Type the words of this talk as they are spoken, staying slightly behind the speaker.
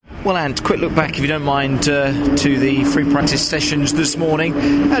Well, Ant, quick look back, if you don't mind, to the free practice sessions this morning.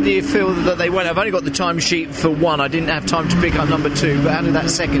 How do you feel that they went? I've only got the timesheet for one. I didn't have time to pick up number 2, but how did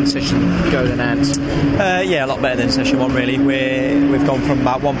that second session go then, Ant? Yeah, a lot better than session 1, really. We've gone from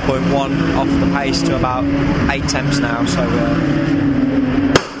about 1.1 off the pace to about 8 temps now, so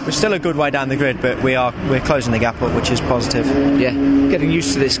we're still a good way down the grid, but we're closing the gap up, which is positive. Yeah, getting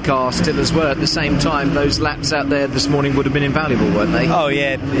used to this car still as well. At the same time, those laps out there this morning would have been invaluable, weren't they? Oh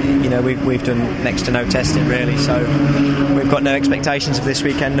yeah, we've done next to no testing really, so we've got no expectations of this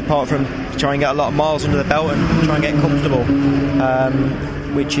weekend apart from try and get a lot of miles under the belt and try and get comfortable,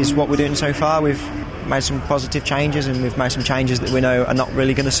 which is what we're doing so far. We've made some positive changes, and we've made some changes that we know are not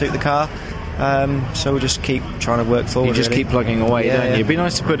really going to suit the car. So we'll just keep trying to work forward. You just really keep plugging away, don't you? It'd be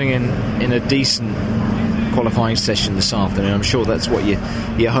nice to putting in a decent qualifying session this afternoon. I'm sure that's what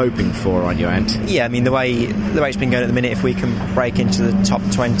you're hoping for, aren't you, Ant? Yeah, I mean the way it's been going at the minute, if we can break into the top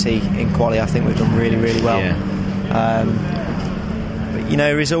 20 in quali, I think we've done really, really well. Yeah.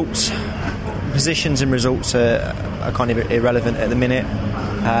 But results, positions and results are kind of irrelevant at the minute.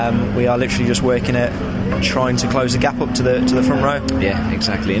 We are literally just working at trying to close the gap up to the front row. Yeah,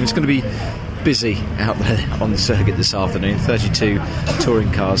 exactly. And it's going to be busy out there on the circuit this afternoon. 32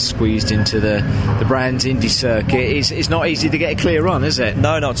 touring cars squeezed into the Brands Indy circuit. It's not easy to get a clear run, is it?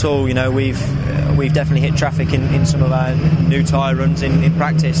 No, not at all. We've definitely hit traffic in some of our new tyre runs in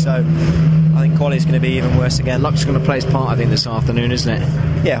practice, so I think quali is going to be even worse again. Luck's going to play its part, I think, this afternoon, isn't it?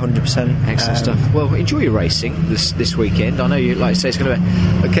 Yeah, 100%. Excellent stuff. Well, enjoy your racing this weekend. I know you, like I say, it's going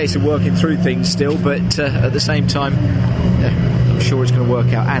to be a case of working through things still, but at the same time, I'm sure it's going to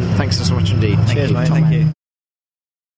work out. And thanks so much indeed. Cheers, mate. Thank you.